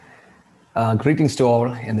Greetings to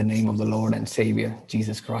all in the name of the Lord and Savior,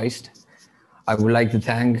 Jesus Christ. I would like to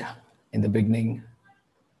thank, in the beginning,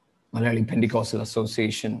 Malayali Pentecostal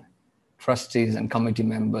Association, trustees and committee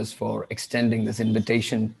members for extending this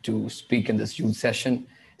invitation to speak in this youth session.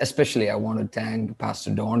 Especially, I want to thank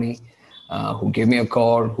Pastor Donnie, who gave me a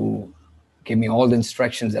call, who gave me all the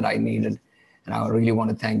instructions that I needed. And I really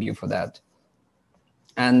want to thank you for that.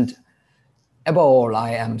 And above all,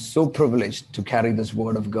 I am so privileged to carry this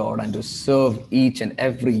word of God and to serve each and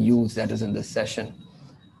every youth that is in this session.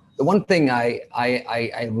 The one thing I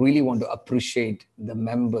really want to appreciate the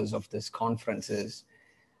members of this conference is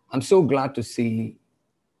I'm so glad to see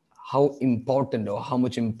how important or how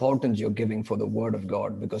much importance you're giving for the word of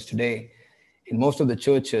God, because today in most of the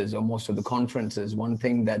churches or most of the conferences, one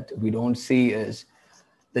thing that we don't see is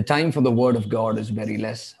the time for the word of God is very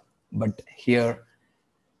less. But here,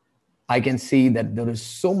 I can see that there is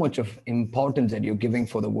so much of importance that you're giving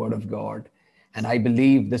for the word of God. And I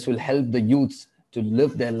believe this will help the youths to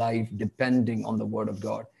live their life depending on the word of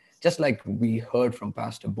God. Just like we heard from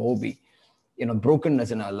Pastor Bobby,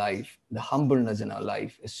 brokenness in our life, the humbleness in our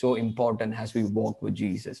life is so important as we walk with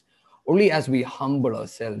Jesus. Only as we humble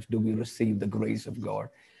ourselves do we receive the grace of God.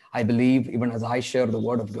 I believe even as I share the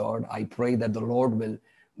word of God, I pray that the Lord will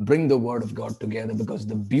bring the word of God together, because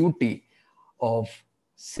the beauty of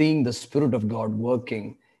seeing the Spirit of God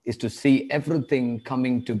working is to see everything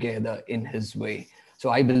coming together in His way.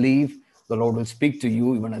 So I believe the Lord will speak to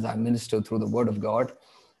you even as I minister through the Word of God.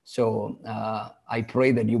 So I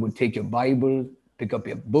pray that you would take your Bible, pick up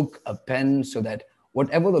your book, a pen, so that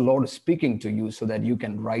whatever the Lord is speaking to you, so that you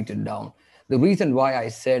can write it down. The reason why I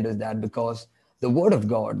said is that because the Word of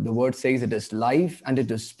God, the Word says it is life and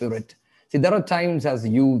it is spirit. See, there are times as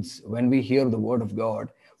youths when we hear the Word of God,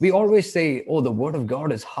 we always say, oh, the word of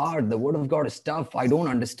God is hard. The word of God is tough. I don't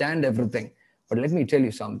understand everything. But let me tell you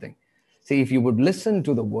something. See, if you would listen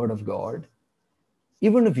to the word of God,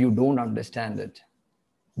 even if you don't understand it,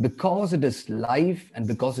 because it is life and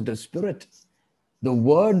because it is spirit, the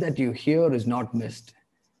word that you hear is not missed.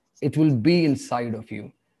 It will be inside of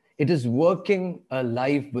you. It is working a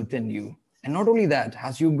life within you. And not only that,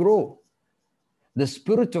 as you grow, the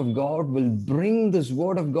Spirit of God will bring this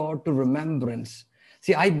word of God to remembrance.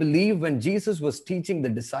 See, I believe when Jesus was teaching the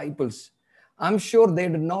disciples, I'm sure they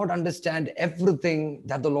did not understand everything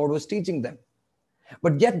that the Lord was teaching them.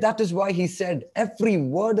 But yet that is why He said, every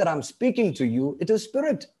word that I'm speaking to you, it is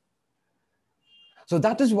spirit. So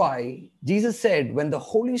that is why Jesus said, when the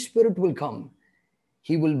Holy Spirit will come,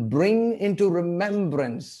 He will bring into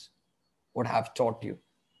remembrance what I have taught you.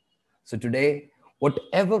 So today,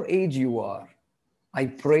 whatever age you are, I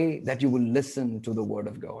pray that you will listen to the word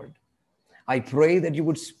of God. I pray that you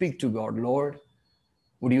would speak to God. Lord,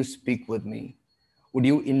 would you speak with me? Would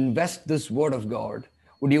you invest this word of God?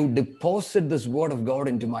 Would you deposit this word of God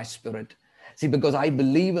into my spirit? See, because I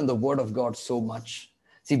believe in the word of God so much.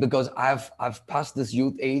 See, because I've passed this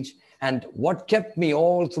youth age, and what kept me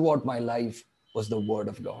all throughout my life was the word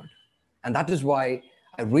of God. And that is why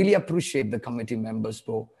I really appreciate the committee members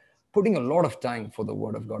for putting a lot of time for the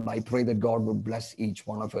word of God. I pray that God would bless each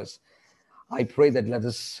one of us. I pray that let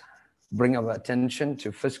us bring our attention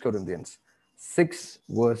to 1 Corinthians 6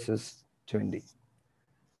 verses 20.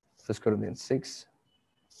 1 Corinthians 6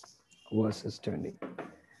 verses 20.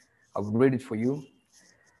 I will read it for you.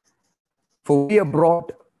 For we are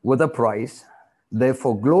brought with a price,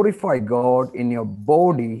 therefore glorify God in your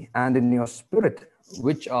body and in your spirit,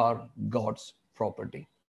 which are God's property.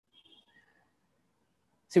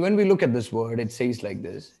 See, when we look at this word, it says like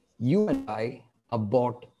this: you and I are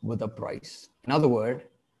bought with a price. In other words,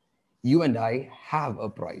 you and I have a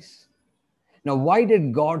price. Now, why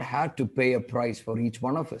did God have to pay a price for each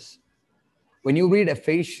one of us? When you read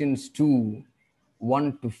Ephesians 2,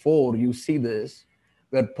 1 to 4, you see this,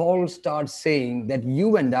 where Paul starts saying that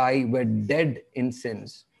you and I were dead in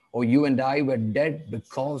sins, or you and I were dead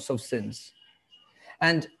because of sins.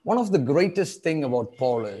 And one of the greatest thing about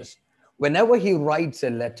Paul is, whenever he writes a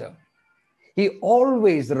letter, he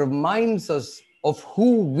always reminds us of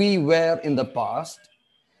who we were in the past,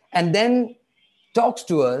 and then talks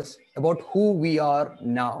to us about who we are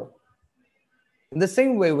now. In the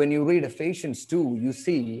same way, when you read Ephesians 2, you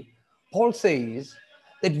see Paul says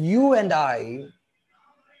that you and I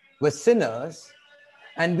were sinners,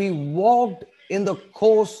 and we walked in the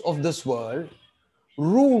course of this world,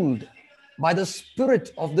 ruled by the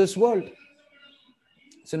spirit of this world.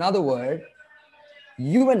 So in other words,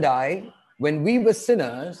 you and I, when we were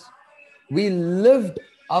sinners, we lived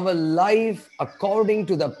our life according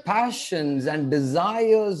to the passions and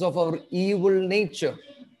desires of our evil nature.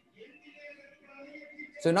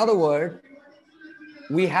 So in other words,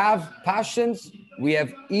 we have passions, we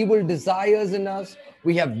have evil desires in us,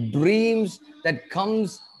 we have dreams that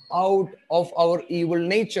comes out of our evil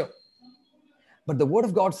nature. But the word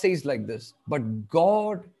of God says like this, but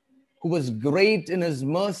God, who was great in his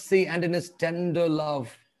mercy and in his tender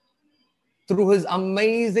love, through his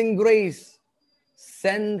amazing grace,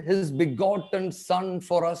 sent his begotten Son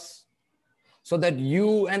for us, so that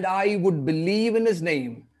you and I would believe in his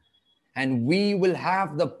name, and we will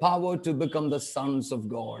have the power to become the sons of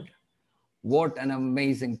God. What an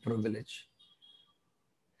amazing privilege.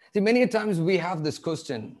 See, many times we have this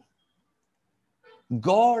question.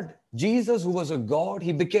 God, Jesus, who was a God,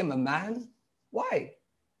 he became a man. Why?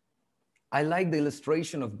 I like the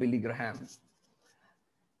illustration of Billy Graham.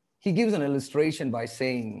 He gives an illustration by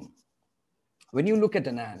saying, when you look at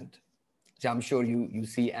an ant, see, I'm sure you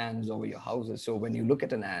see ants over your houses. So when you look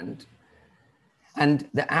at an ant, and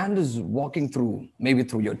the ant is walking through, maybe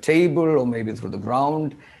through your table or maybe through the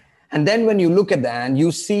ground. And then when you look at the ant,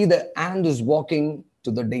 you see the ant is walking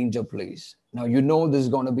to the danger place. Now you know this is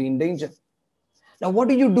going to be in danger. Now what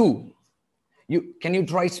do? Can you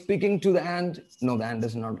try speaking to the ant? No, the ant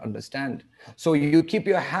does not understand. So you keep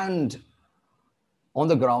your hand on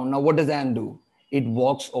the ground. Now what does the ant do? It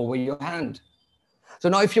walks over your hand. So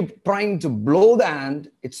now if you're trying to blow the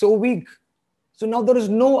ant, it's so weak. So now there is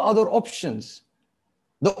no other options.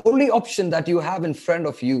 The only option that you have in front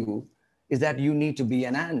of you is that you need to be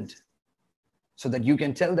an ant so that you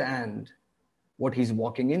can tell the ant what he's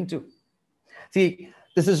walking into. See,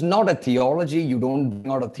 this is not a theology. You don't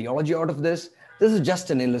bring out a theology out of this. This is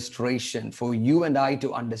just an illustration for you and I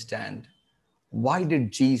to understand. Why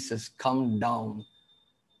did Jesus come down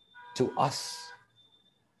to us?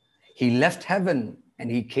 He left heaven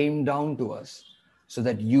and he came down to us so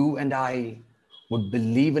that you and I would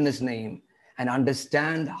believe in his name and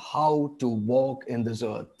understand how to walk in this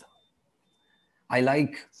earth. I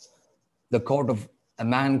like the quote of a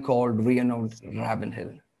man called Reinhold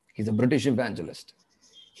Ravenhill. He's a British evangelist.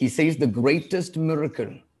 He says the greatest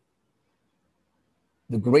miracle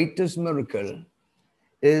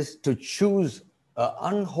is to choose an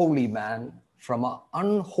unholy man from an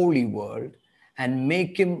unholy world and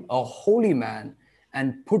make him a holy man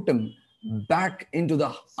and put him back into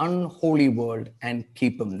the unholy world and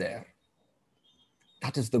keep him there.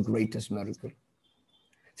 That is the greatest miracle.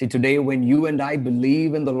 See, today when you and I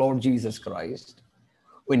believe in the Lord Jesus Christ,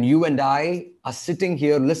 when you and I are sitting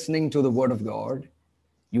here listening to the word of God,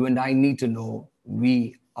 you and I need to know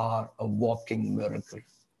we are a walking miracle.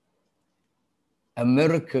 A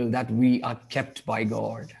miracle that we are kept by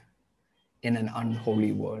God in an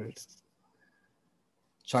unholy world.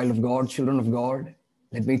 Child of God, children of God,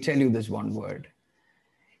 let me tell you this one word.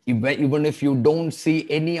 Even if you don't see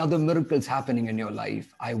any other miracles happening in your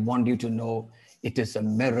life, I want you to know it is a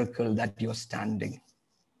miracle that you're standing.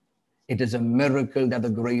 It is a miracle that the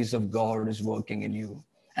grace of God is working in you.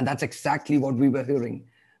 And that's exactly what we were hearing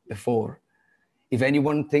before. If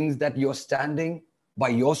anyone thinks that you're standing by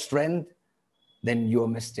your strength, then you're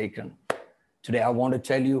mistaken. Today, I want to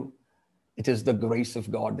tell you, it is the grace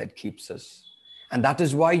of God that keeps us. And that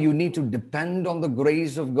is why you need to depend on the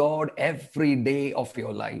grace of God every day of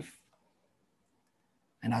your life.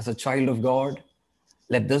 And as a child of God,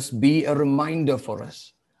 let this be a reminder for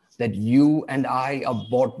us that you and I are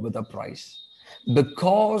bought with a price.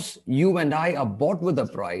 Because you and I are bought with a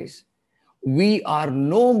price, we are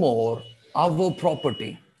no more our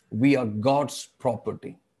property. We are God's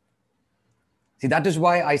property. See, that is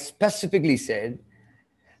why I specifically said,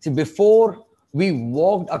 see, before we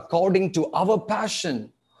walked according to our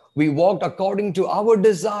passion, we walked according to our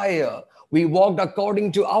desire, we walked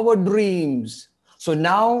according to our dreams. So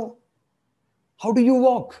now, how do you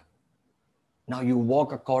walk? Now you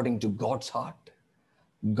walk according to God's heart,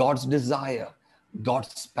 God's desire,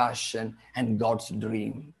 God's passion, and God's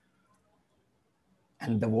dream.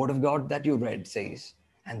 And the word of God that you read says,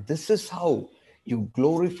 and this is how you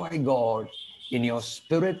glorify God in your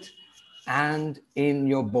spirit and in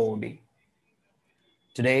your body.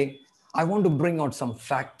 Today, I want to bring out some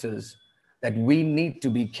factors that we need to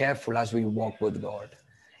be careful as we walk with God.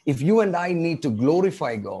 If you and I need to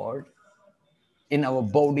glorify God in our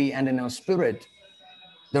body and in our spirit,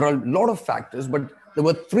 there are a lot of factors, but there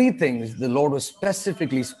were 3 things the Lord was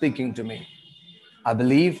specifically speaking to me. I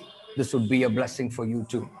believe this would be a blessing for you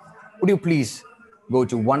too. Would you please go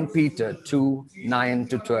to 1 Peter 2, 9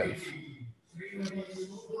 to 12.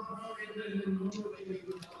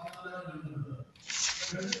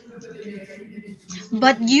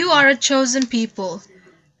 But you are a chosen people,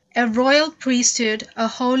 a royal priesthood, a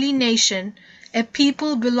holy nation, a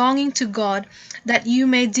people belonging to God, that you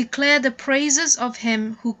may declare the praises of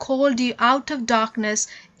him who called you out of darkness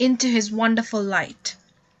into his wonderful light.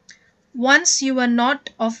 Once you were not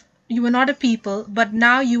a people, but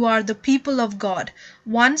now you are the people of God.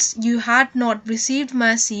 Once you had not received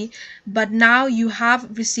mercy, but now you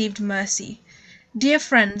have received mercy. Dear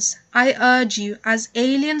friends, I urge you, as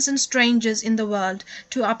aliens and strangers in the world,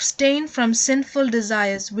 to abstain from sinful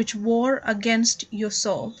desires which war against your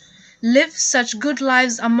soul. Live such good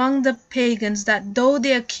lives among the pagans that though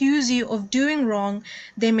they accuse you of doing wrong,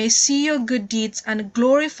 they may see your good deeds and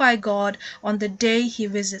glorify God on the day he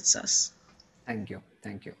visits us. Thank you.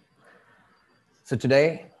 Thank you. So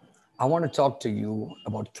today, I want to talk to you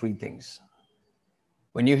about three things.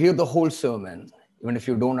 When you hear the whole sermon, even if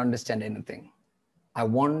you don't understand anything, I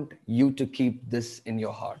want you to keep this in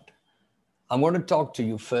your heart. I'm going to talk to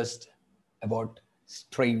you first about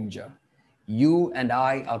stranger. You and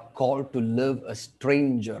I are called to live a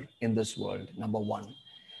stranger in this world, number one.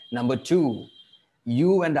 Number two,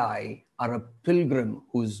 you and I are a pilgrim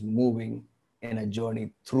who's moving in a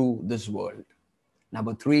journey through this world.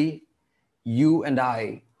 Number three, you and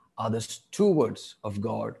I are the stewards of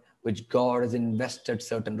God, which God has invested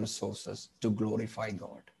certain resources to glorify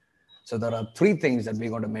God. So there are three things that we're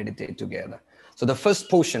going to meditate together. So the first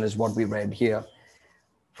portion is what we read here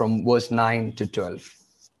from verse 9 to 12.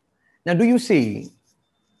 Now, do you see,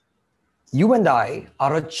 you and I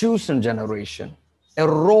are a chosen generation, a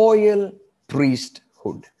royal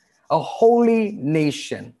priesthood, a holy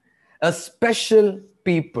nation, a special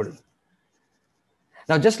people.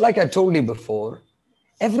 Now, just like I told you before,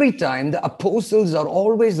 every time the apostles are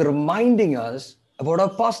always reminding us about our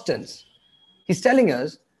past tense. He's telling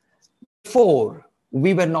us, before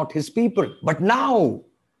we were not his people, but now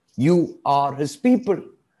you are his people.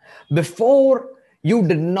 Before you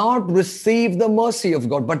did not receive the mercy of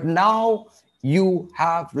God, but now you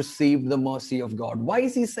have received the mercy of God. Why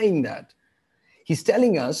is he saying that? He's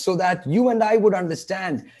telling us so that you and I would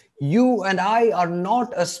understand, you and I are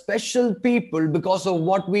not a special people because of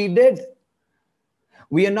what we did.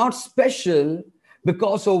 We are not special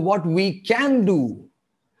because of what we can do.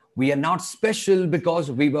 We are not special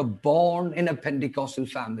because we were born in a Pentecostal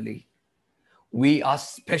family. We are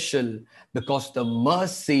special because the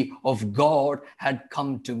mercy of God had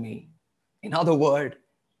come to me. In other words,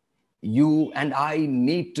 you and I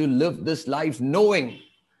need to live this life knowing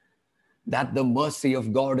that the mercy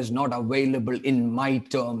of God is not available in my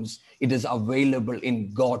terms. It is available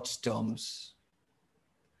in God's terms.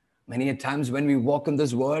 Many a times when we walk in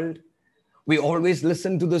this world, we always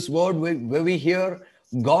listen to this word where we hear,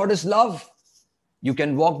 God is love. You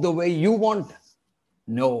can walk the way you want.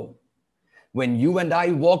 No. When you and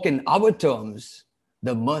I walk in our terms,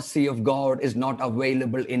 the mercy of God is not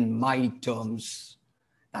available in my terms.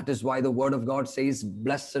 That is why the word of God says,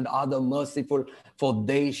 blessed are the merciful, for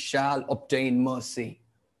they shall obtain mercy.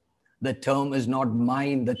 The term is not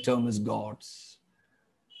mine, the term is God's.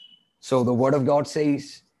 So the word of God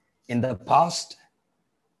says, in the past,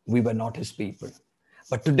 we were not his people.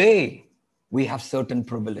 But today, we have certain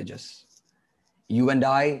privileges. You and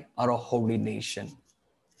I are a holy nation.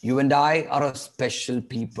 You and I are a special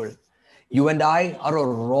people. You and I are a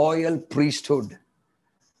royal priesthood.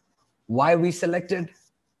 Why are we selected?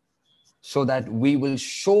 So that we will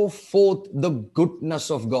show forth the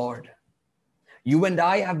goodness of God. You and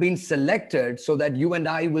I have been selected so that you and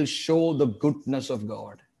I will show the goodness of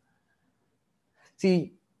God.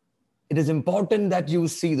 See, it is important that you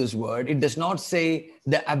see this word. It does not say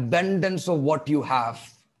the abundance of what you have.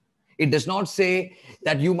 It does not say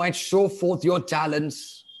that you might show forth your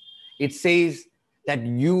talents. It says that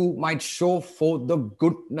you might show forth the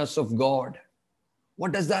goodness of God.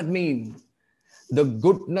 What does that mean? The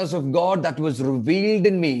goodness of God that was revealed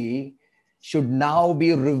in me should now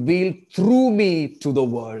be revealed through me to the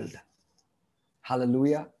world.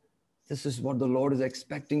 Hallelujah. This is what the Lord is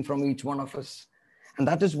expecting from each one of us. And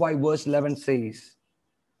that is why verse 11 says,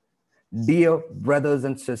 dear brothers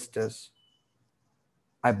and sisters,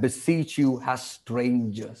 I beseech you as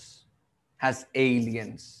strangers, as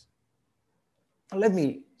aliens. Now let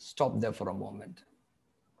me stop there for a moment.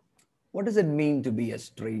 What does it mean to be a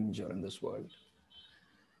stranger in this world?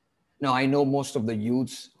 Now, I know most of the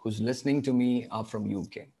youths who's listening to me are from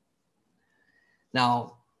UK.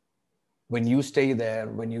 Now, when you stay there,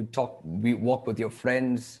 when you walk with your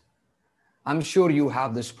friends, I'm sure you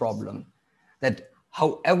have this problem that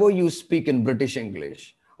however you speak in British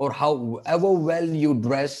English or however well you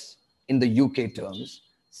dress in the UK terms,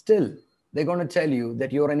 still they're going to tell you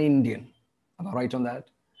that you're an Indian. Am I right on that?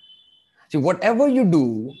 See, whatever you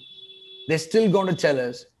do, they're still going to tell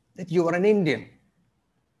us that you are an Indian,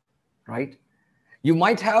 right? You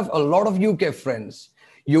might have a lot of UK friends.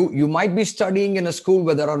 You might be studying in a school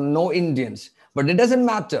where there are no Indians, but it doesn't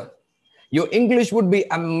matter. Your English would be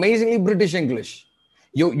amazingly British English.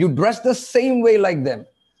 You dress the same way like them.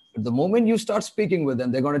 But the moment you start speaking with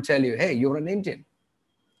them, they're going to tell you, hey, you're an Indian,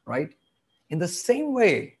 right? In the same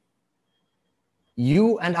way,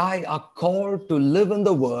 you and I are called to live in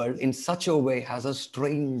the world in such a way as a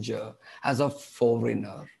stranger, as a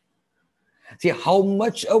foreigner. See, how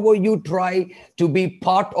much ever you try to be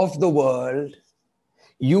part of the world,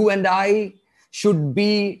 you and I should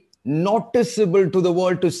be noticeable to the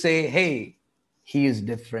world to say, hey, he is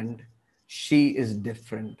different, she is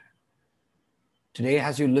different. Today,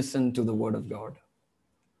 as you listen to the word of God,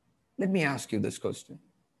 let me ask you this question.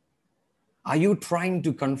 Are you trying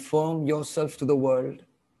to conform yourself to the world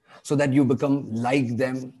so that you become like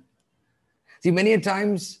them? See, many a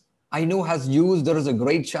times, I know as youth, there is a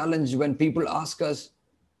great challenge when people ask us,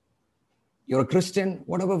 you're a Christian?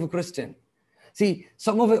 What about a Christian? See,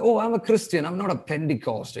 some of it, oh, I'm a Christian. I'm not a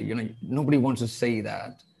Pentecostal. Nobody wants to say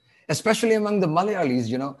that. Especially among the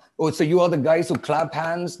Malayalis, oh, so you are the guys who clap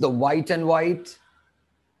hands, the white and white.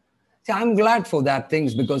 See, I'm glad for that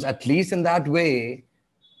things because at least in that way,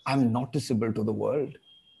 I'm noticeable to the world.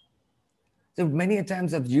 So many a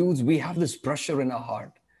times as youths, we have this pressure in our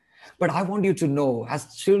heart. But I want you to know,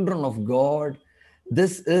 as children of God,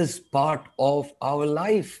 this is part of our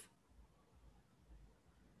life.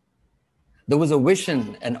 There was a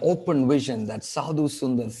vision, an open vision that Sadhu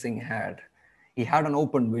Sundar Singh had. He had an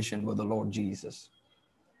open vision with the Lord Jesus.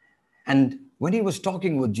 And when he was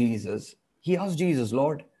talking with Jesus, he asked Jesus,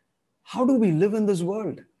 Lord, how do we live in this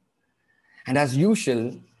world? And as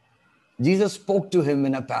usual, Jesus spoke to him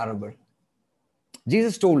in a parable.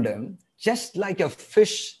 Jesus told him, just like a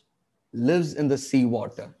fish lives in the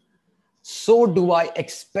seawater, so do I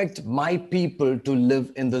expect my people to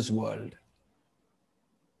live in this world.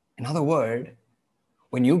 In other words,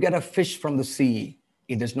 when you get a fish from the sea,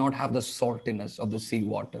 it does not have the saltiness of the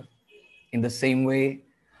seawater. In the same way,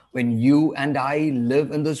 when you and I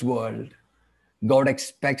live in this world, God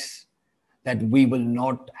expects that we will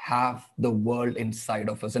not have the world inside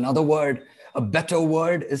of us. In other words, a better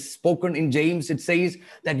word is spoken in James. It says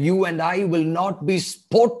that you and I will not be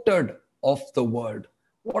spotted of the world.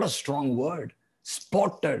 What a strong word,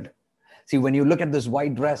 spotted. See, when you look at this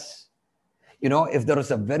white dress, if there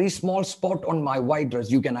is a very small spot on my white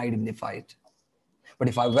dress, you can identify it. But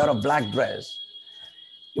if I wear a black dress,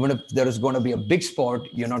 even if there is going to be a big spot,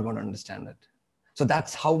 you're not going to understand it. So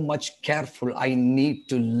that's how much careful I need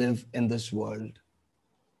to live in this world.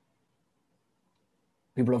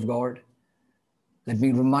 People of God, let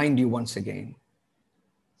me remind you once again,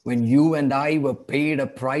 when you and I were paid a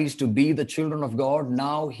price to be the children of God,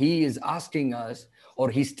 now he is asking us, or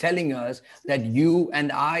he's telling us that you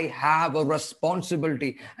and I have a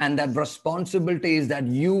responsibility. And that responsibility is that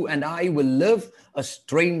you and I will live a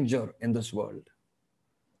stranger in this world.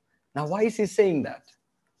 Now, why is he saying that?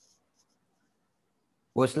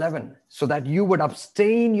 Verse 11, so that you would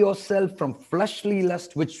abstain yourself from fleshly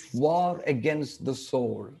lust which war against the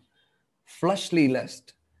soul. Fleshly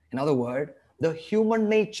lust. In other words, the human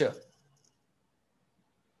nature.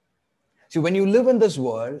 See, when you live in this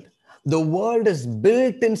world, the world is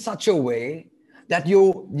built in such a way that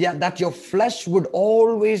your flesh would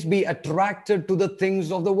always be attracted to the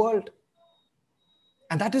things of the world.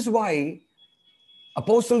 And that is why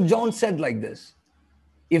Apostle John said like this,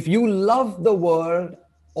 if you love the world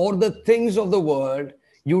or the things of the world,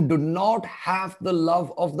 you do not have the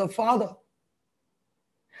love of the Father.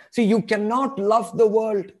 See, you cannot love the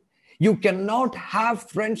world. You cannot have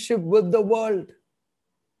friendship with the world.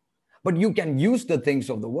 But you can use the things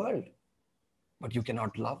of the world, but you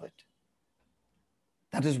cannot love it.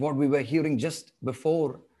 That is what we were hearing just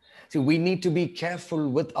before. See, we need to be careful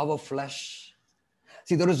with our flesh.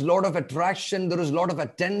 See, there is a lot of attraction, there is a lot of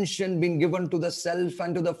attention being given to the self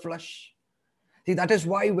and to the flesh. See, that is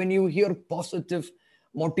why when you hear positive,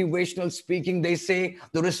 motivational speaking, they say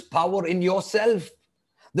there is power in yourself.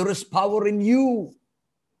 There is power in you.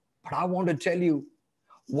 But I want to tell you,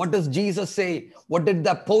 what does Jesus say? What did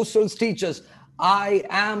the apostles teach us? I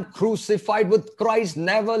am crucified with Christ,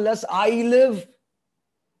 nevertheless I live.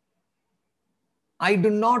 I do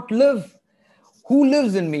not live. Who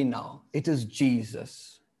lives in me now? It is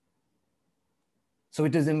Jesus. So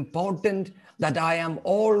it is important that I am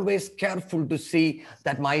always careful to see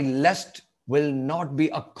that my lust will not be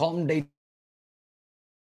accommodated.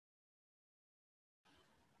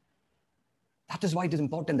 That is why it is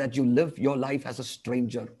important that you live your life as a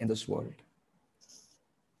stranger in this world.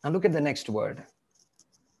 Now look at the next word.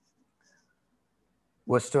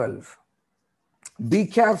 Verse 12. Be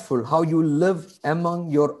careful how you live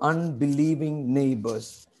among your unbelieving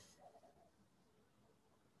neighbors.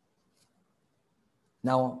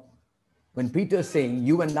 Now, when Peter's saying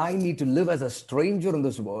you and I need to live as a stranger in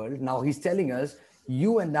this world, now he's telling us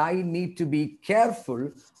you and I need to be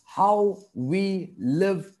careful how we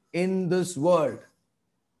live in this world.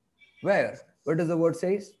 Where? What does the word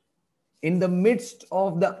says? In the midst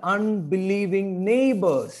of the unbelieving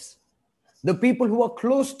neighbors, the people who are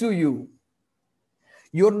close to you.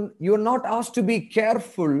 You're not asked to be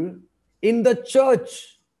careful in the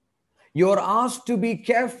church. You're asked to be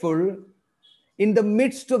careful in the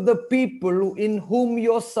midst of the people in whom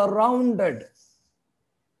you're surrounded.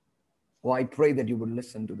 Oh, I pray that you would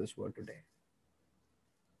listen to this word today.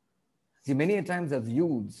 See, many a times as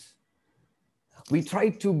youths, we try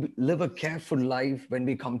to live a careful life when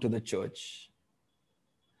we come to the church.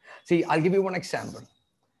 See, I'll give you one example.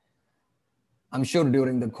 I'm sure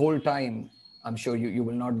during the cold time, I'm sure you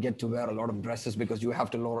will not get to wear a lot of dresses because you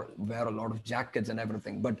have to wear a lot of jackets and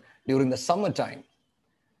everything. But during the summertime,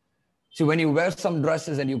 see, when you wear some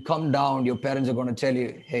dresses and you come down, your parents are going to tell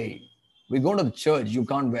you, hey, we're going to the church, you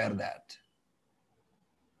can't wear that.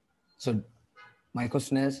 So my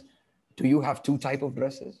question is, do you have two types of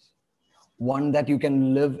dresses? One that you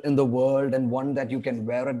can live in the world and one that you can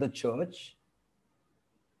wear at the church?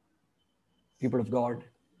 People of God,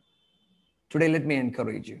 today let me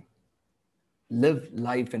encourage you. Live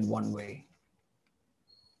life in one way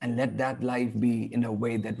and let that life be in a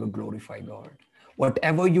way that will glorify God.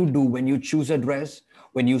 Whatever you do, when you choose a dress,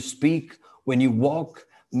 when you speak, when you walk,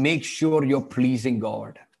 make sure you're pleasing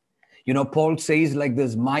God. You know, Paul says like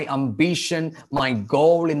this, my ambition, my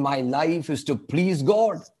goal in my life is to please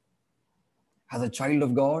God. As a child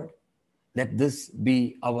of God, let this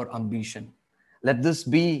be our ambition. Let this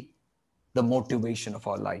be the motivation of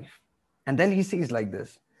our life. And then he says like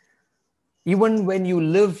this, even when you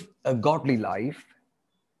live a godly life,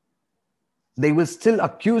 they will still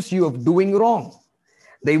accuse you of doing wrong.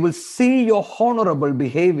 They will see your honorable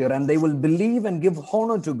behavior and they will believe and give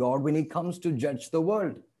honor to God when he comes to judge the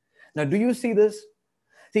world. Now, do you see this?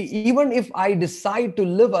 See, even if I decide to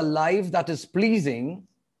live a life that is pleasing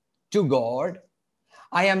to God,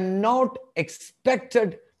 I am not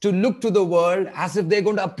expected to look to the world as if they're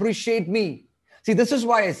going to appreciate me. See, this is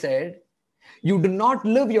why I said, you do not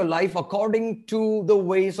live your life according to the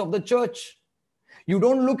ways of the church. You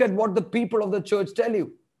don't look at what the people of the church tell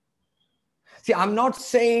you. See, I'm not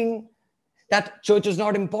saying that church is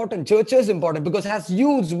not important. Church is important because as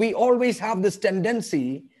youths, we always have this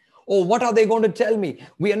tendency, oh, what are they going to tell me?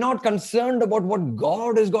 We are not concerned about what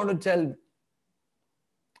God is going to tell me.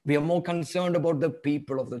 We are more concerned about the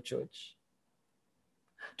people of the church.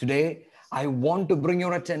 Today, I want to bring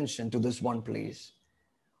your attention to this one place.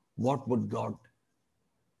 What would God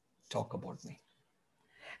talk about me?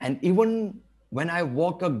 And even when I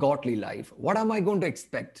walk a godly life, what am I going to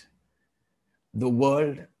expect? The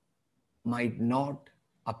world might not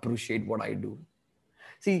appreciate what I do.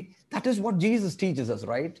 See, that is what Jesus teaches us,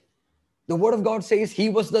 right? The word of God says he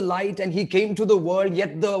was the light and he came to the world,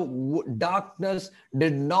 yet the darkness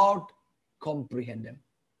did not comprehend him.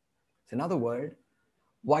 So in other words,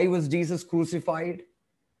 why was Jesus crucified?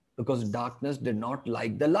 Because darkness did not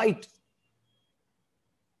like the light.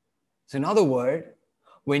 So in other words,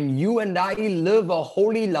 when you and I live a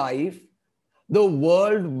holy life, the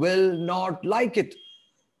world will not like it.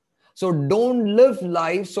 So don't live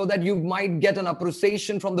life so that you might get an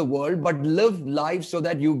appreciation from the world, but live life so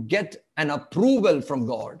that you get an approval from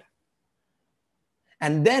God.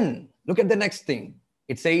 And then look at the next thing.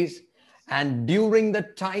 It says, and during the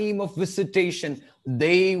time of visitation,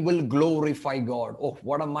 they will glorify God. Oh,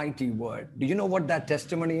 what a mighty word. Do you know what that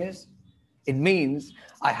testimony is? It means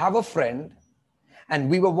I have a friend and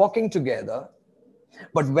we were walking together,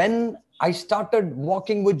 but when I started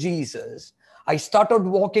walking with Jesus, I started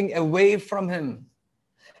walking away from him.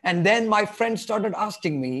 And then my friend started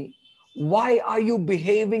asking me, why are you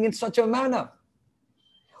behaving in such a manner?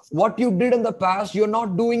 What you did in the past, you're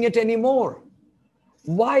not doing it anymore.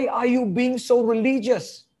 Why are you being so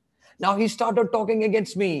religious? Now he started talking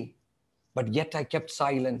against me, but yet I kept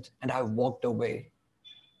silent and I walked away.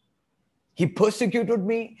 He persecuted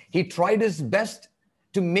me. He tried his best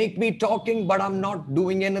to make me talking, but I'm not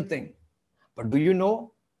doing anything. But do you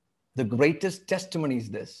know, the greatest testimony is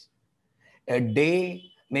this. A day,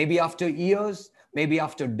 maybe after years, maybe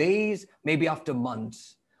after days, maybe after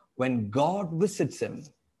months, when God visits him,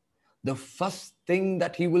 the first thing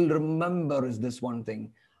that he will remember is this one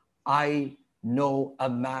thing. I know a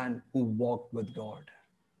man who walked with God.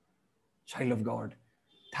 Child of God,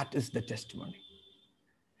 that is the testimony.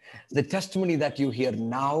 The testimony that you hear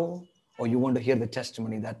now or you want to hear the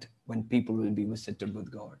testimony that when people will be visited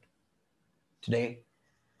with God. Today,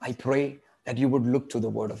 I pray that you would look to the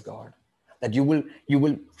Word of God, that you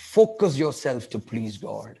will focus yourself to please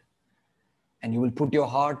God, and you will put your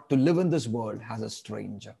heart to live in this world as a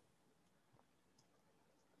stranger.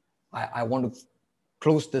 I want to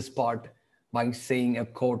close this part by saying a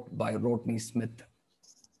quote by Rodney Smith.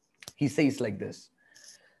 He says like this: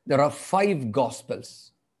 there are 5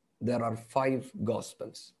 Gospels. There are 5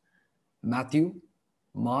 Gospels: Matthew,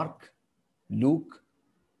 Mark, Luke,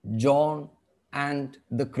 John, and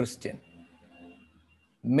the Christian.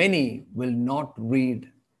 Many will not read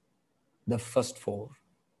the first 4.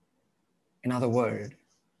 In other words,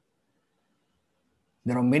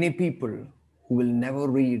 there are many people who will never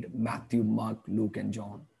read Matthew, Mark, Luke, and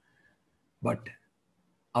John. But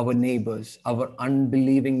our neighbors, our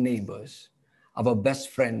unbelieving neighbors, our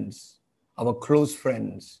best friends, our close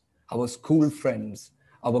friends, our school friends,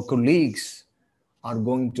 our colleagues are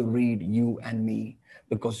going to read you and me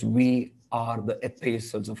because we are the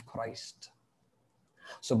epistles of Christ.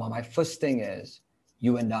 So my first thing is,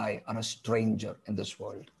 you and I are a stranger in this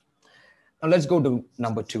world. Now let's go to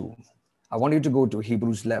number 2. I want you to go to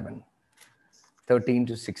Hebrews 11, 13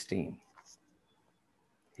 to 16.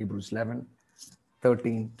 Hebrews 11,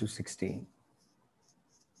 13 to 16.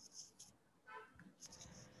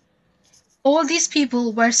 All these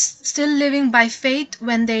people were still living by faith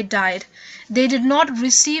when they died. They did not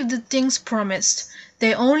receive the things promised.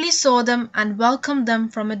 They only saw them and welcomed them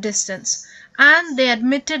from a distance. And they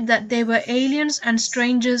admitted that they were aliens and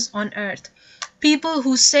strangers on earth. People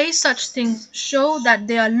who say such things show that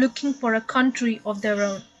they are looking for a country of their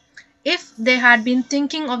own. If they had been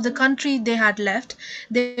thinking of the country they had left,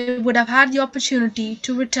 they would have had the opportunity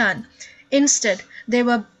to return. Instead, they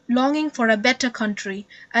were longing for a better country,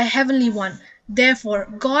 a heavenly one. Therefore,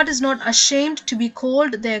 God is not ashamed to be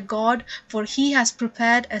called their God, for he has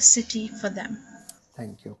prepared a city for them.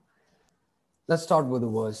 Thank you. Let's start with the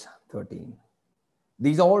verse 13.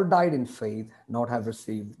 These all died in faith, not have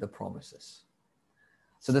received the promises.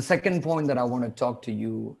 So the second point that I want to talk to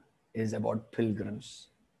you is about pilgrims.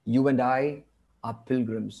 You and I are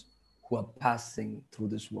pilgrims who are passing through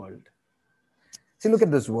this world. See, look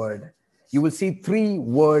at this word. You will see 3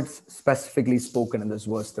 words specifically spoken in this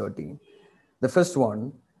verse 13. The first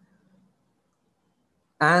one,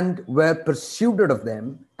 and were persuaded of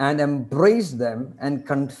them and embraced them and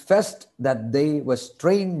confessed that they were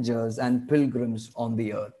strangers and pilgrims on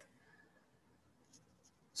the earth.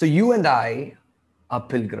 So you and I are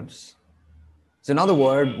pilgrims. So in other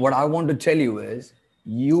words, what I want to tell you is,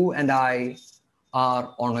 you and I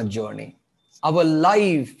are on a journey. Our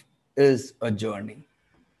life is a journey.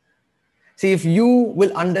 See, if you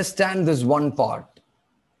will understand this one part,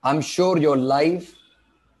 I'm sure your life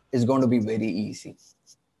is going to be very easy.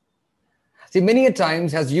 See, many a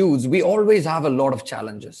times as youths, we always have a lot of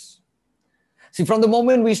challenges. See, from the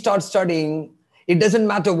moment we start studying, it doesn't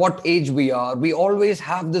matter what age we are, we always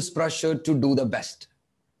have this pressure to do the best.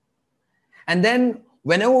 And then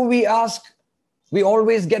whenever we ask, we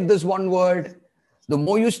always get this one word: the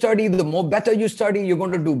more you study, the more better you study, you're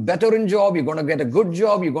going to do better in job, you're going to get a good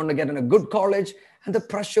job, you're going to get in a good college, and the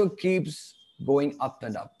pressure keeps going up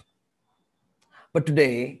and up. But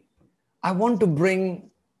today, I want to bring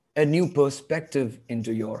a new perspective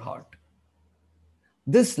into your heart.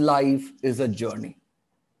 This life is a journey.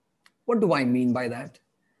 What do I mean by that?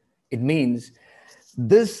 It means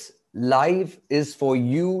this life is for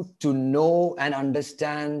you to know and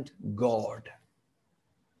understand God.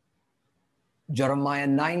 Jeremiah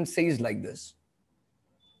 9 says like this: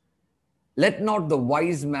 let not the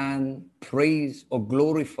wise man praise or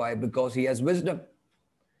glorify because he has wisdom.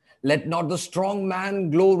 Let not the strong man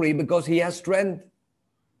glory because he has strength.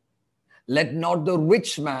 Let not the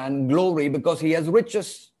rich man glory because he has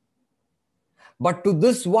riches. But to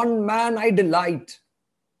this one man I delight,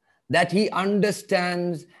 that he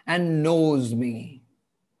understands and knows me.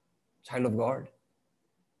 Child of God,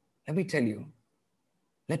 let me tell you,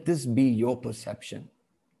 let this be your perception,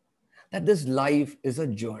 that this life is a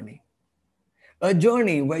journey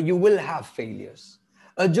where you will have failures,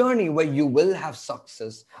 a journey where you will have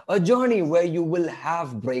success, a journey where you will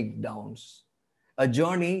have breakdowns, a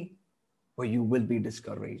journey where you will be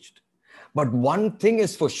discouraged. But one thing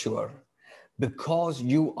is for sure, because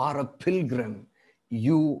you are a pilgrim,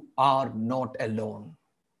 you are not alone.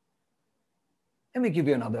 Let me give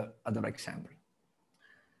you another example.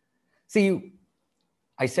 See,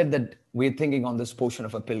 I said that we're thinking on this portion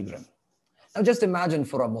of a pilgrim. Now just imagine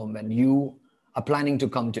for a moment, you are planning to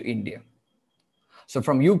come to India. So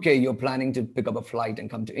from UK, you're planning to pick up a flight and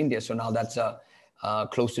come to India. So now that's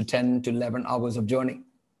close to 10 to 11 hours of journey.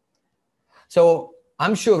 So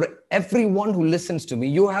I'm sure everyone who listens to me,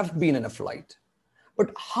 you have been in a flight.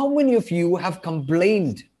 But how many of you have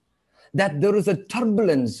complained that there is a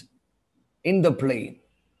turbulence in the plane,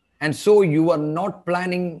 and so you are not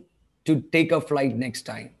planning to take a flight next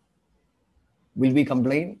time? Will we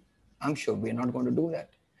complain? I'm sure we're not going to do that.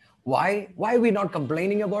 Why? Why are we not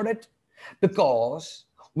complaining about it? Because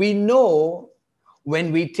we know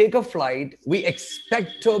when we take a flight, we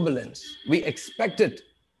expect turbulence. We expect it.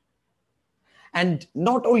 And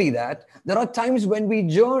not only that, there are times when we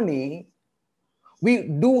journey, we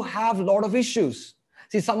do have a lot of issues.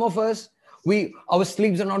 See, some of us, our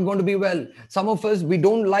sleeps are not going to be well. Some of us, we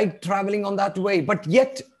don't like traveling on that way, but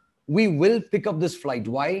yet we will pick up this flight.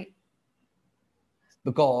 Why?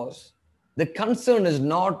 Because the concern is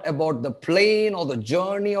not about the plane or the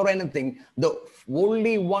journey or anything. The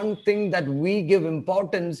only one thing that we give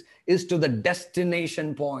importance is to the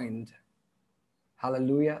destination point.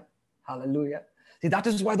 Hallelujah. Hallelujah. See, that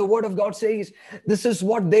is why the word of God says, this is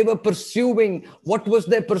what they were pursuing. What was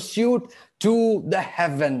their pursuit? To the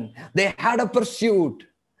heaven. They had a pursuit.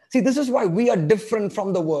 See, this is why we are different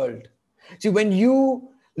from the world. See, when you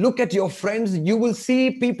look at your friends, you will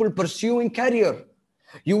see people pursuing career.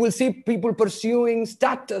 You will see people pursuing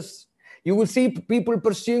status. You will see people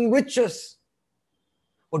pursuing riches.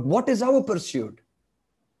 But what is our pursuit?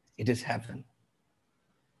 It is heaven.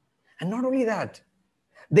 And not only that,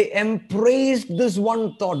 they embraced this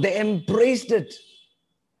one thought. They embraced it.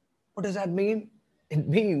 What does that mean? It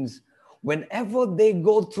means whenever they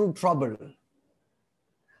go through trouble,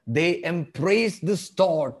 they embrace this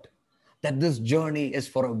thought that this journey is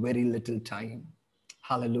for a very little time.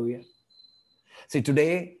 Hallelujah. See,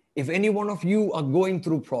 today, if any one of you are going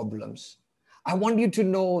through problems, I want you to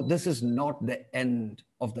know this is not the end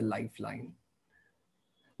of the lifeline.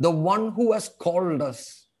 The one who has called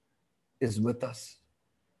us is with us.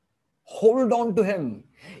 Hold on to him.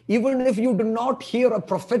 Even if you do not hear a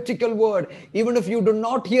prophetical word, even if you do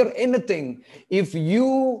not hear anything, if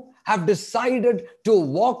you have decided to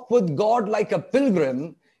walk with God like a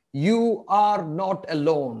pilgrim, you are not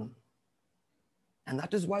alone. And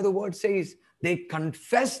that is why the word says they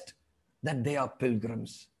confessed that they are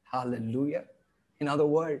pilgrims. Hallelujah. In other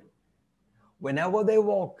words, whenever they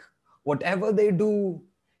walk, whatever they do,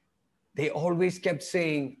 they always kept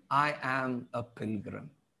saying, I am a pilgrim.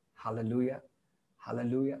 Hallelujah.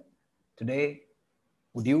 Hallelujah. Today,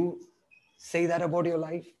 would you say that about your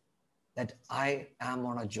life? That I am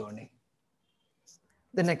on a journey.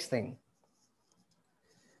 The next thing.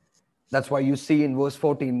 That's why you see in verse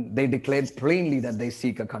 14, they declared plainly that they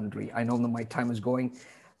seek a country. I know that my time is going.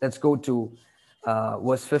 Let's go to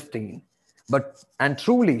verse 15. And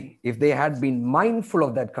truly, if they had been mindful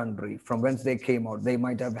of that country from whence they came out, they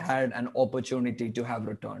might have had an opportunity to have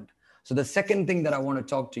returned. So the second thing that I want to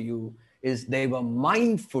talk to you is they were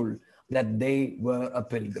mindful that they were a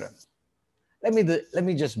pilgrim. Let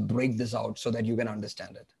me just break this out so that you can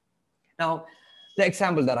understand it. Now, the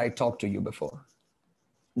example that I talked to you before,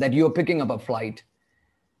 that you're picking up a flight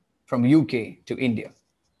from UK to India.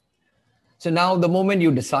 So now the moment you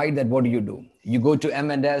decide that, what do? You go to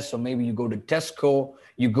M&S, or maybe you go to Tesco,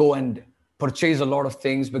 you go and purchase a lot of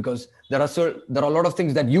things because there are a lot of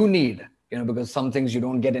things that you need, because some things you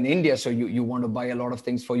don't get in India. So you want to buy a lot of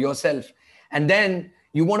things for yourself. And then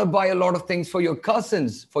you want to buy a lot of things for your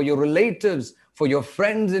cousins, for your relatives, for your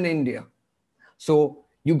friends in India. So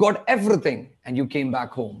you got everything and you came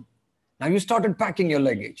back home. Now you started packing your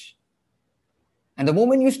luggage. And the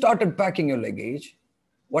moment you started packing your luggage,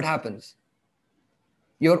 what happens?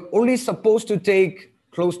 You're only supposed to take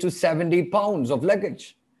close to 70 pounds of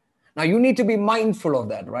luggage. Now you need to be mindful of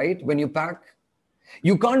that, right? When you pack,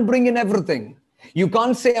 you can't bring in everything. You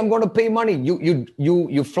can't say, I'm going to pay money.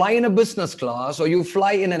 You fly in a business class or you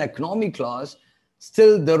fly in an economy class,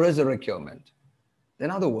 still there is a requirement.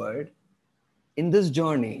 In other words, in this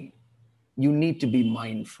journey, you need to be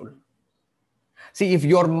mindful. See, if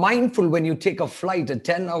you're mindful when you take a flight, a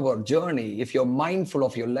 10-hour journey, if you're mindful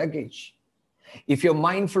of your luggage, if you're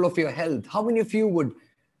mindful of your health, how many of you would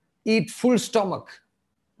eat full stomach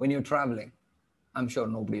when you're traveling? I'm sure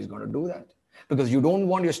nobody's going to do that because you don't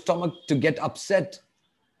want your stomach to get upset.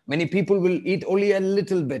 Many people will eat only a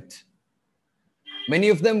little bit. Many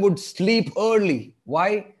of them would sleep early.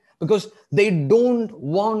 Why? Because they don't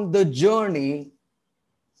want the journey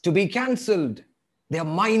to be cancelled. They are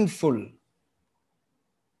mindful.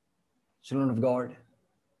 Children of God,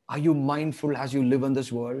 are you mindful as you live in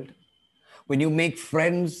this world? When you make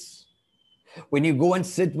friends, when you go and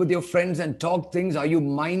sit with your friends and talk things, are you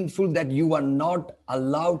mindful that you are not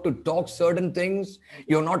allowed to talk certain things?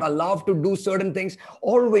 You're not allowed to do certain things?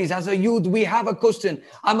 Always, as a youth, we have a question.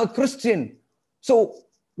 I'm a Christian. So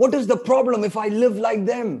what is the problem if I live like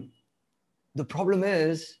them? The problem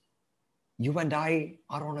is you and I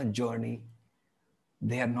are on a journey.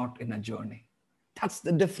 They are not in a journey. That's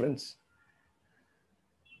the difference.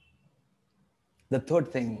 The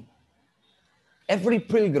third thing, every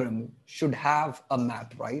pilgrim should have a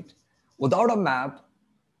map, right? Without a map,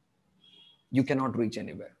 you cannot reach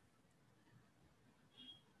anywhere.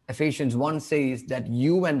 Ephesians 1 says that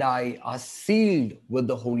you and I are sealed with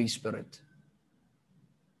the Holy Spirit.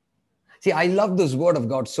 See, I love this word of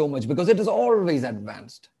God so much because it is always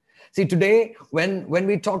advanced. See, today, when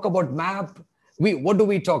we talk about map, what do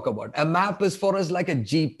we talk about? A map is for us like a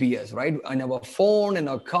GPS, right? In our phone, in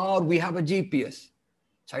our car, we have a GPS.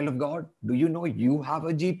 Child of God, do you know you have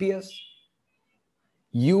a GPS?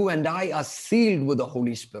 You and I are sealed with the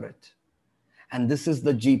Holy Spirit. And this is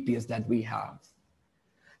the GPS that we have.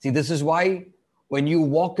 See, this is why when you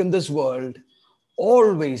walk in this world,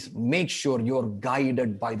 always make sure you're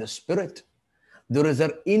guided by the Spirit. There is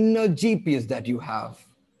an inner GPS that you have.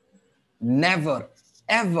 Never,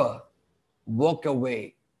 ever walk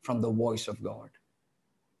away from the voice of God.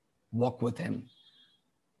 Walk with Him.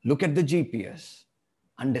 Look at the GPS.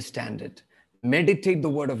 Understand it. Meditate the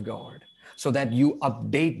Word of God so that you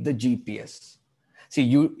update the GPS.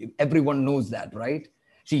 See, everyone knows that, right?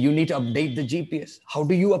 See, you need to update the GPS. How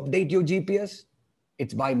do you update your GPS?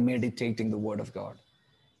 It's by meditating the Word of God.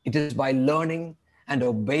 It is by learning and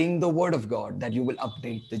obeying the Word of God that you will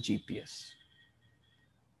update the GPS.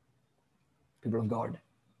 People of God,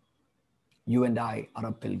 you and I are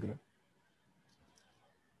a pilgrim.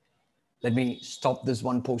 Let me stop this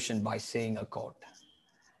one portion by saying a quote.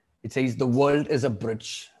 It says, the world is a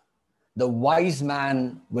bridge. The wise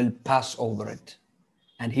man will pass over it,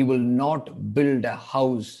 and he will not build a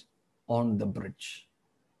house on the bridge.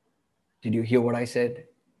 Did you hear what I said?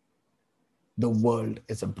 The world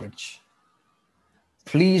is a bridge.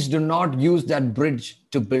 Please do not use that bridge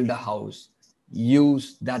to build a house.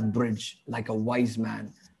 Use that bridge like a wise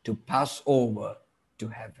man to pass over to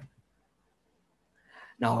heaven.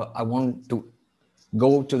 Now, I want to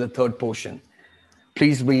go to the third portion.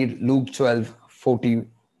 Please read Luke 12,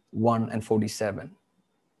 41 and 47.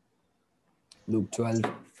 Luke 12,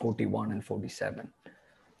 41 and 47.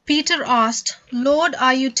 Peter asked, Lord,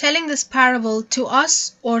 are you telling this parable to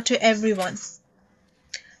us or to everyone?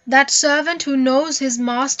 That servant who knows his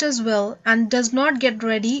master's will and does not get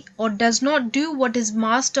ready or does not do what his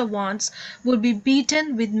master wants will be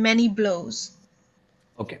beaten with many blows.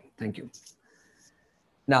 Okay, thank you.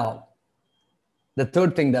 Now, the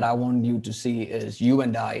third thing that I want you to see is you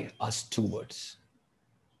and I are stewards.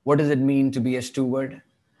 What does it mean to be a steward?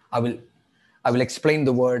 I will explain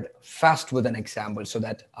the word fast with an example so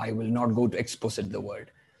that I will not go to exposit the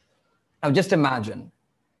word. Now, just imagine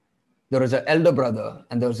there is an elder brother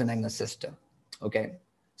and there's an younger sister. Okay,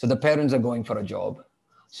 so the parents are going for a job.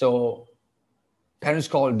 So parents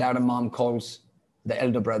call, dad and mom calls the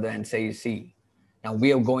elder brother and say, see, now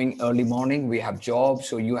we are going early morning, we have jobs,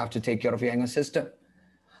 so you have to take care of your younger sister.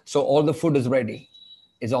 So all the food is ready.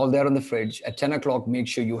 It's all there in the fridge. At 10 o'clock, make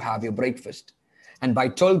sure you have your breakfast. And by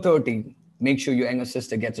 12:30, make sure your younger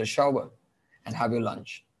sister gets a shower and have your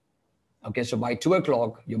lunch. Okay, so by 2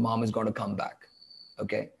 o'clock, your mom is going to come back.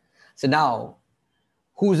 Okay, so now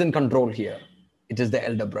who's in control here? It is the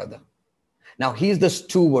elder brother. Now he's the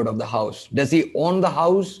steward of the house. Does he own the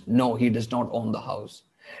house? No, he does not own the house.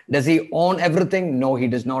 Does he own everything? No, he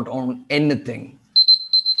does not own anything.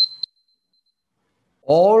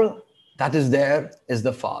 All that is there is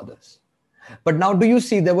the Father's. But now do you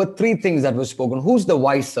see there were three things that were spoken? Who's the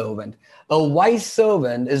wise servant? A wise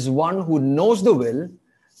servant is one who knows the will,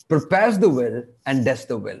 prepares the will, and does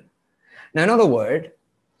the will. Now, in other words,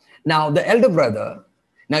 now the elder brother,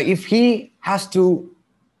 now if he has to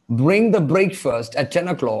bring the breakfast at 10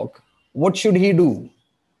 o'clock, what should he do?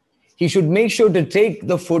 He should make sure to take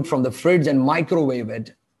the food from the fridge and microwave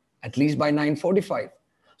it at least by 9:45,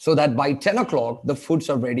 so that by 10 o'clock, the foods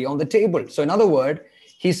are ready on the table. So in other words,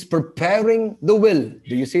 he's preparing the will.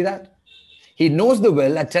 Do you see that? He knows the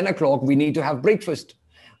will. At 10 o'clock, we need to have breakfast.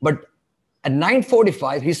 But at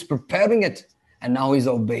 9:45, he's preparing it, and now he's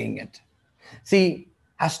obeying it. See,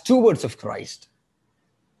 as stewards of Christ,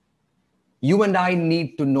 you and I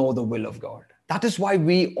need to know the will of God. That is why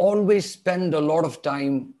we always spend a lot of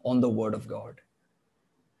time on the Word of God,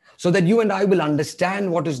 so that you and I will understand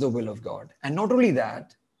what is the will of God. And not only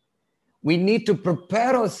that, we need to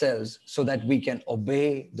prepare ourselves so that we can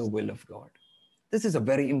obey the will of God. This is a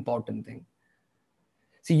very important thing.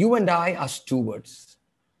 See, you and I are stewards.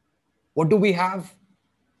 What do we have?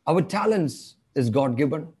 Our talents is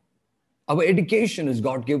God-given. Our education is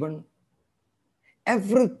God-given.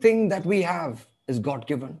 Everything that we have is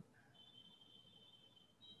God-given.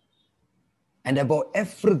 And above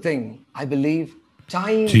everything, I believe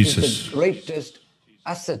time is the greatest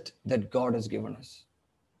asset that God has given us.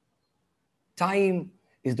 Time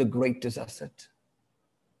is the greatest asset.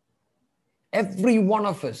 Every one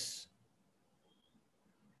of us,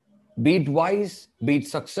 be it wise, be it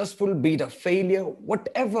successful, be it a failure,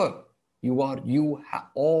 whatever you are, you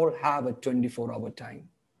all have a 24-hour time.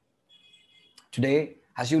 Today,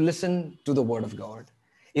 as you listen to the word of God,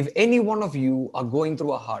 if any one of you are going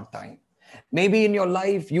through a hard time, maybe in your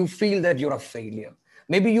life you feel that you're a failure,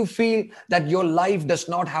 maybe you feel that your life does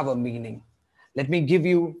not have a meaning, let me give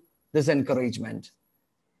you this encouragement.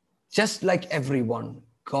 Just like everyone,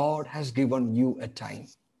 God has given you a time.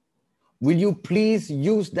 Will you please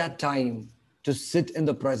use that time to sit in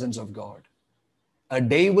the presence of God? A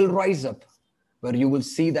day will rise up where you will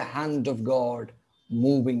see the hand of God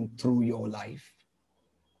moving through your life.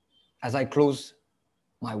 As I close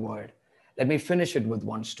my word, let me finish it with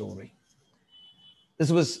one story.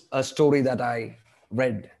 This was a story that I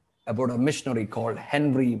read about a missionary called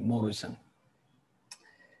Henry Morrison.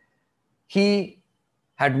 He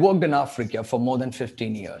had worked in Africa for more than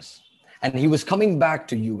 15 years, and he was coming back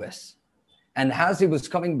to US. And as he was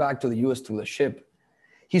coming back to the US through the ship,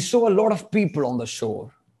 he saw a lot of people on the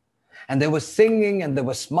shore, and they were singing and they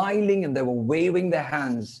were smiling and they were waving their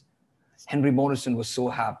hands. Henry Morrison was so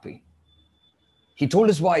happy. He told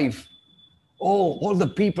his wife, "Oh, all the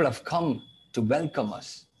people have come to welcome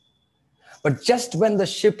us." But just when the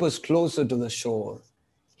ship was closer to the shore,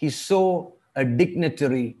 he saw a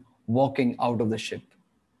dignitary walking out of the ship.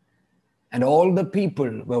 And all the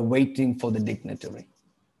people were waiting for the dignitary.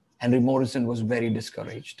 Henry Morrison was very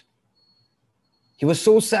discouraged. He was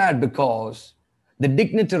so sad because the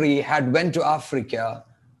dignitary had went to Africa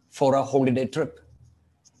for a holiday trip.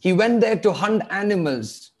 He went there to hunt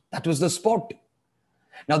animals. That was the spot.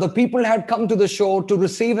 Now the people had come to the shore to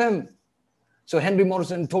receive him. So Henry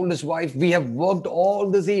Morrison told his wife, "We have worked all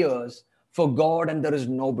these years for God and there is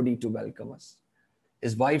nobody to welcome us."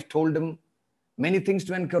 His wife told him many things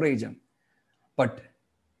to encourage him, but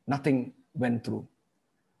nothing went through.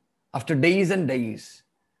 After days and days,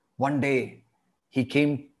 one day he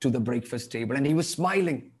came to the breakfast table and he was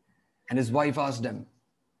smiling. And his wife asked him,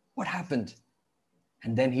 "What happened?"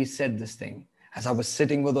 And then he said this thing: "As I was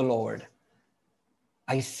sitting with the Lord,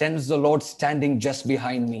 I sensed the Lord standing just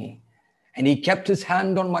behind me. And he kept his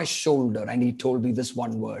hand on my shoulder and he told me this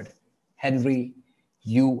one word: 'Henry,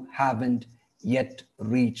 you haven't yet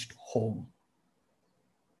reached home.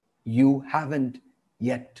 You haven't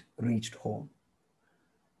yet reached home.'"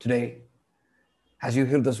 Today, as you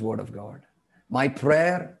hear this word of God, my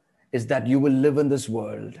prayer is that you will live in this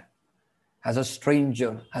world as a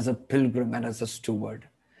stranger, as a pilgrim, and as a steward,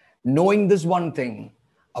 knowing this one thing: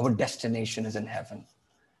 our destination is in heaven.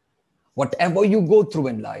 Whatever you go through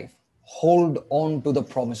in life, hold on to the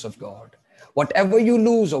promise of God. Whatever you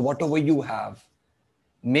lose or whatever you have,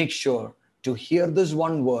 make sure to hear this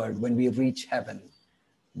one word when we reach heaven: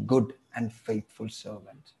 "Good and faithful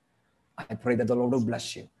servant." I pray that the Lord will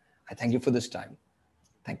bless you. I thank you for this time.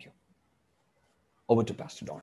 Thank you. Over to Pastor Don.